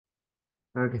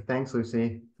Okay, thanks,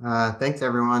 Lucy. Thanks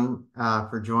everyone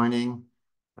for joining.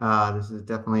 This is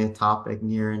definitely a topic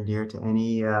near and dear to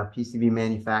any PCB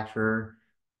manufacturer.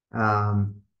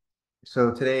 Um,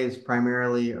 so today is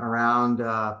primarily around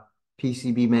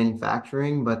PCB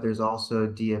manufacturing, but there's also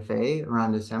DFA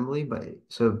around assembly. But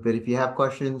if you have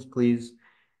questions, please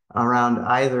around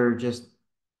either, just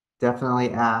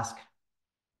definitely ask,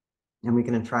 and we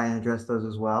can try and address those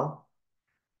as well.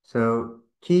 So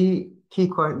key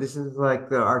question. This is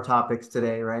like our topics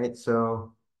today, right?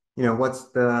 So, what's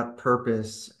the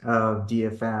purpose of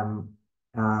DFM?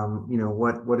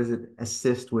 What does it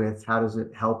assist with? How does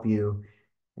it help you?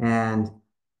 And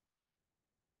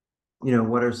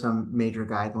what are some major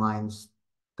guidelines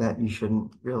that you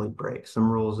shouldn't really break? Some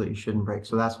rules that you shouldn't break.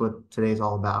 So that's what today's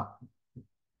all about.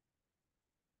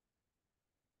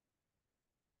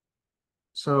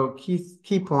 So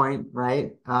key point,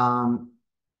 right?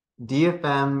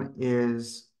 DFM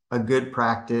is a good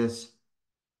practice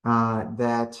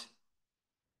that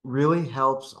really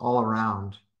helps all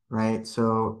around, right?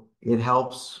 So it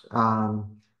helps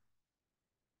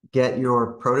get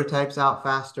your prototypes out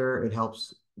faster. It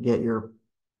helps get your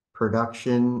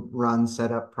production run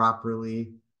set up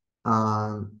properly.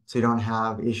 So you don't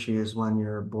have issues when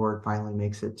your board finally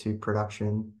makes it to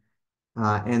production.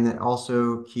 And it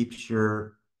also keeps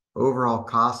your overall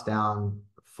cost down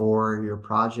for your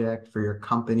project, for your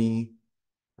company.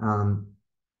 Um,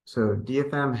 so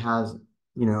DFM has,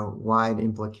 wide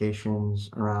implications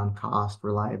around cost,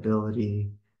 reliability,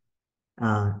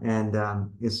 and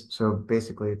it's so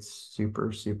basically it's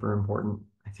super, super important.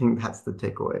 I think that's the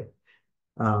takeaway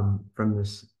from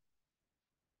this.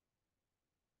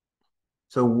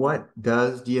 So what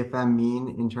does DFM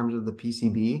mean in terms of the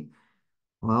PCB?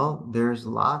 Well, there's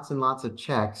lots and lots of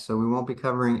checks, so we won't be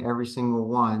covering every single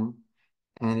one,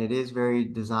 and it is very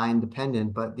design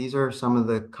dependent, but these are some of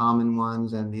the common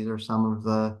ones, and these are some of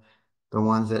the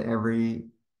ones that every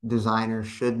designer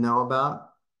should know about,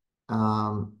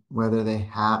 whether they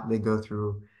go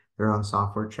through their own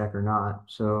software check or not.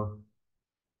 So,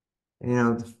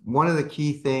 one of the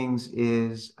key things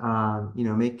is,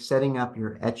 make setting up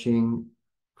your etching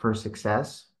for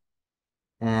success.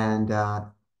 And,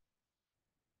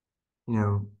 you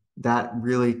know, that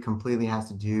really completely has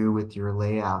to do with your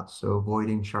layout. So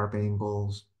avoiding sharp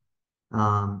angles,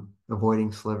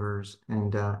 avoiding slivers,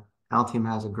 and Altium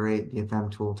has a great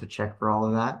DFM tool to check for all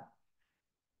of that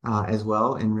as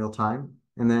well in real time.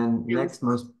 And then Cadence.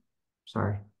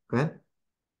 sorry, go ahead.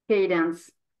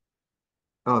 Cadence.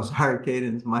 Oh, sorry,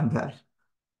 Cadence, my bad.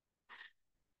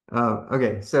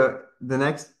 Okay, so the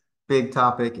next big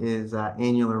topic is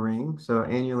annular ring. So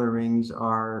annular rings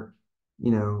are,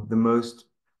 the most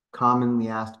commonly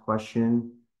asked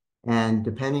question. And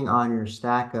depending on your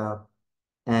stack up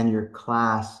and your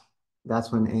class,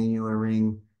 that's when annular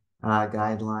ring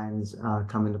guidelines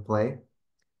come into play.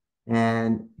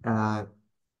 And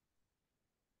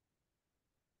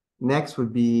next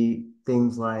would be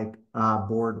things like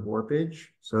board warpage.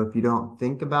 So if you don't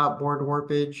think about board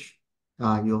warpage,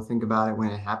 you'll think about it when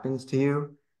it happens to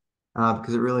you,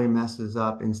 because it really messes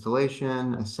up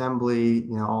installation, assembly,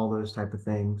 all those type of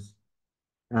things.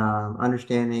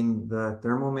 Understanding the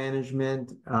thermal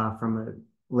management from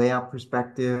a layout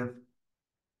perspective,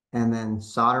 and then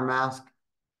solder mask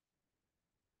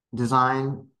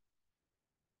design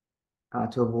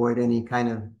to avoid any kind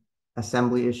of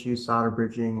assembly issues, solder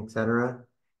bridging, etc.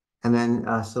 And then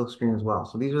silkscreen as well.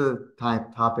 So these are the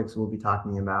topics we'll be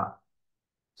talking about.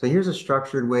 So here's a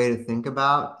structured way to think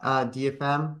about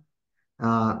DFM.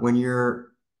 When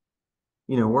you're,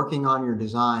 working on your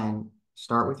design,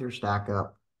 start with your stack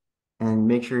up and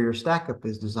make sure your stack up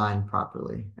is designed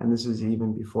properly. And this is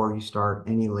even before you start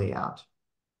any layout.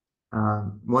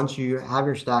 Once you have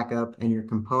your stack up and your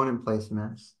component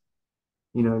placements,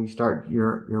 you start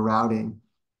your routing.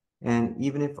 And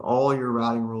even if all your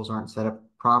routing rules aren't set up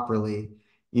properly,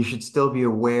 you should still be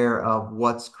aware of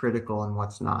what's critical and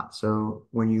what's not. So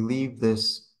when you leave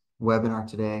this webinar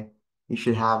today, you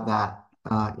should have that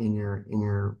in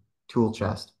your tool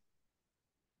chest.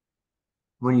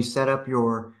 When you set up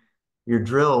your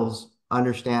drills,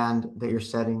 understand that you're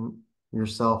setting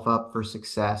yourself up for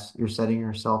success. You're setting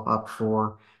yourself up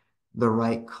for the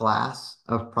right class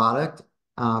of product,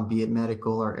 be it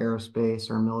medical or aerospace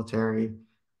or military,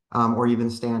 or even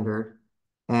standard,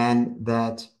 and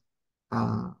that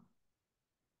uh,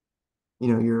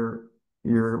 your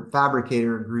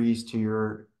fabricator agrees to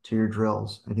your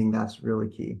drills. I think that's really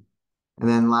key. And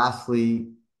then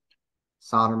lastly,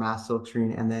 solder mask,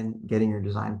 silkscreen, and then getting your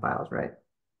design files right.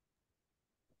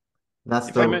 That's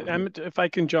If I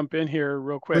can jump in here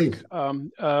real quick,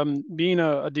 please. being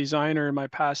a designer in my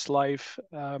past life,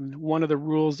 one of the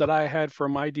rules that I had for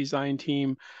my design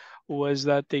team was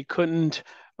that they couldn't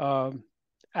uh,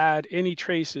 add any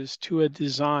traces to a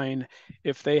design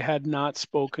if they had not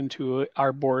spoken to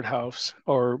our board house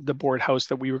or the board house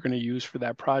that we were going to use for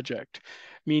that project.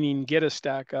 Meaning, get a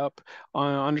stack up,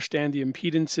 understand the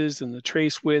impedances and the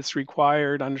trace widths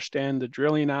required, understand the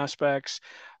drilling aspects.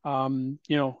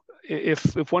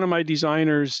 If one of my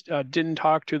designers didn't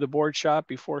talk to the board shop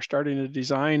before starting a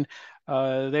design,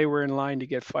 they were in line to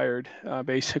get fired,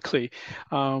 basically,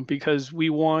 because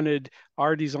we wanted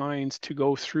our designs to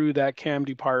go through that CAM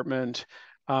department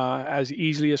as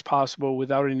easily as possible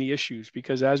without any issues.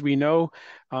 Because as we know,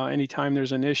 anytime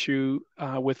there's an issue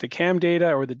with the CAM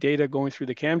data or the data going through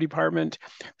the CAM department,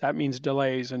 that means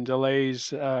delays, and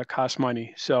delays cost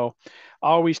money. So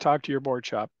always talk to your board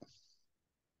shop.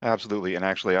 Absolutely. And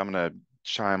actually, I'm going to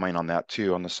chime in on that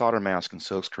too, on the solder mask and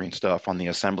silkscreen stuff on the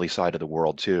assembly side of the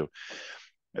world too.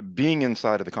 Being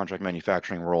inside of the contract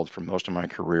manufacturing world for most of my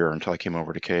career until I came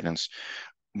over to Cadence,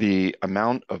 the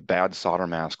amount of bad solder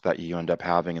mask that you end up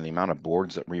having and the amount of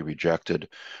boards that we rejected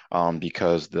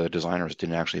because the designers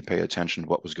didn't actually pay attention to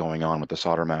what was going on with the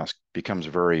solder mask becomes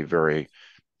very, very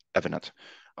evident.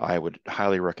 I would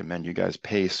highly recommend you guys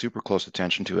pay super close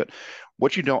attention to it.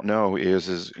 What you don't know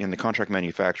is in the contract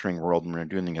manufacturing world, when we're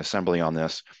doing the assembly on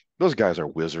this, those guys are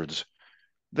wizards.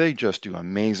 They just do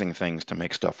amazing things to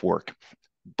make stuff work.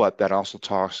 But that also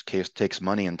takes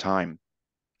money and time.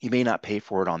 You may not pay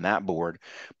for it on that board,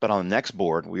 but on the next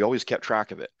board, we always kept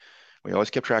track of it. We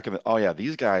always kept track of it. Oh yeah,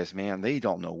 these guys, man, they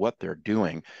don't know what they're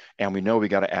doing. And we know we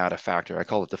got to add a factor. I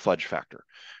call it the fudge factor.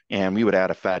 And we would add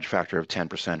a fudge factor of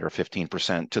 10% or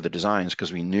 15% to the designs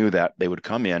because we knew that they would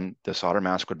come in, the solder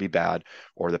mask would be bad,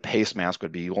 or the paste mask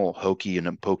would be all hokey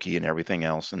and pokey and everything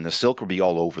else. And the silk would be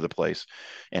all over the place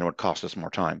and it would cost us more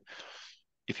time.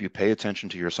 If you pay attention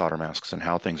to your solder masks and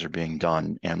how things are being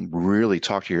done and really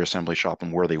talk to your assembly shop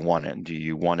and where they want it. Do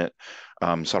you want it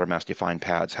solder mask defined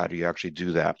pads? How do you actually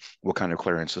do that? What kind of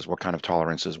clearances, what kind of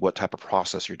tolerances, what type of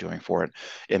process you're doing for it?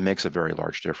 It makes a very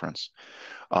large difference.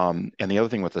 And the other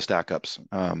thing with the stack ups,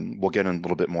 we'll get in a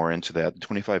little bit more into that. The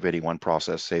 2581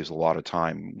 process saves a lot of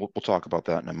time. We'll talk about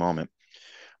that in a moment.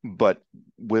 But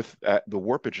with the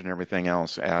warpage and everything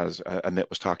else, as Amit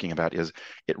was talking about, is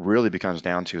it really becomes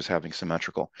down to is having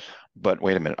symmetrical. But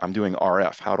wait a minute, I'm doing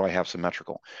RF. How do I have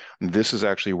symmetrical? This is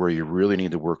actually where you really need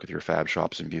to work with your fab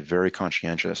shops and be very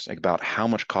conscientious about how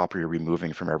much copper you're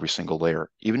removing from every single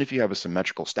layer. Even if you have a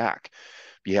symmetrical stack,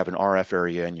 if you have an RF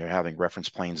area and you're having reference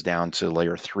planes down to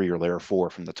layer 3 or layer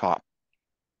 4 from the top,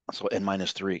 so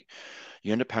N-3,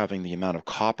 you end up having the amount of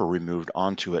copper removed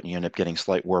onto it, and you end up getting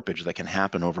slight warpage that can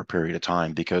happen over a period of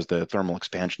time because the thermal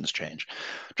expansions change.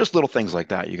 Just little things like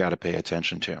that you got to pay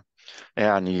attention to.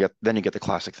 And you get the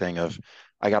classic thing of,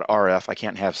 I got RF, I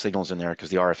can't have signals in there because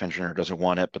the RF engineer doesn't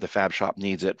want it, but the fab shop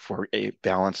needs it for a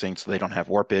balancing so they don't have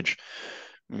warpage.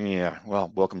 Yeah,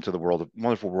 well, welcome to the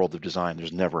wonderful world of design.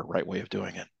 There's never a right way of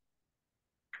doing it.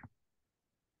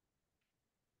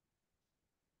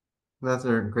 That's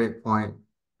a great point.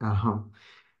 Um,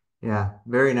 yeah,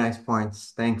 very nice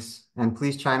points. Thanks. And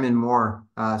please chime in more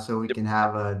so we Yep. can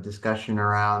have a discussion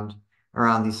around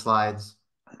these slides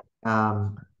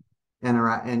and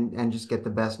just get the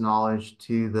best knowledge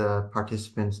to the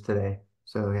participants today.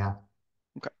 So yeah.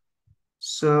 Okay.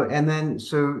 So and then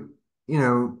so you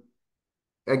know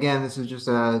again, this is just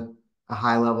a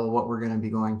high level what we're going to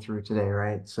be going through today,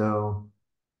 right? So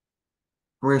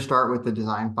we're going to start with the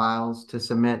design files to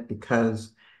submit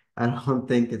because I don't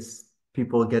think it's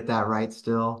people get that right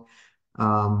still.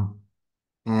 Um,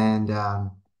 and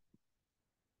then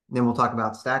we'll talk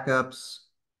about stack ups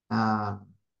uh,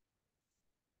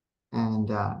 and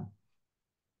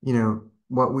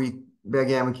what we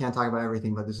again we can't talk about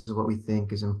everything, but this is what we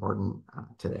think is important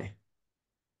today.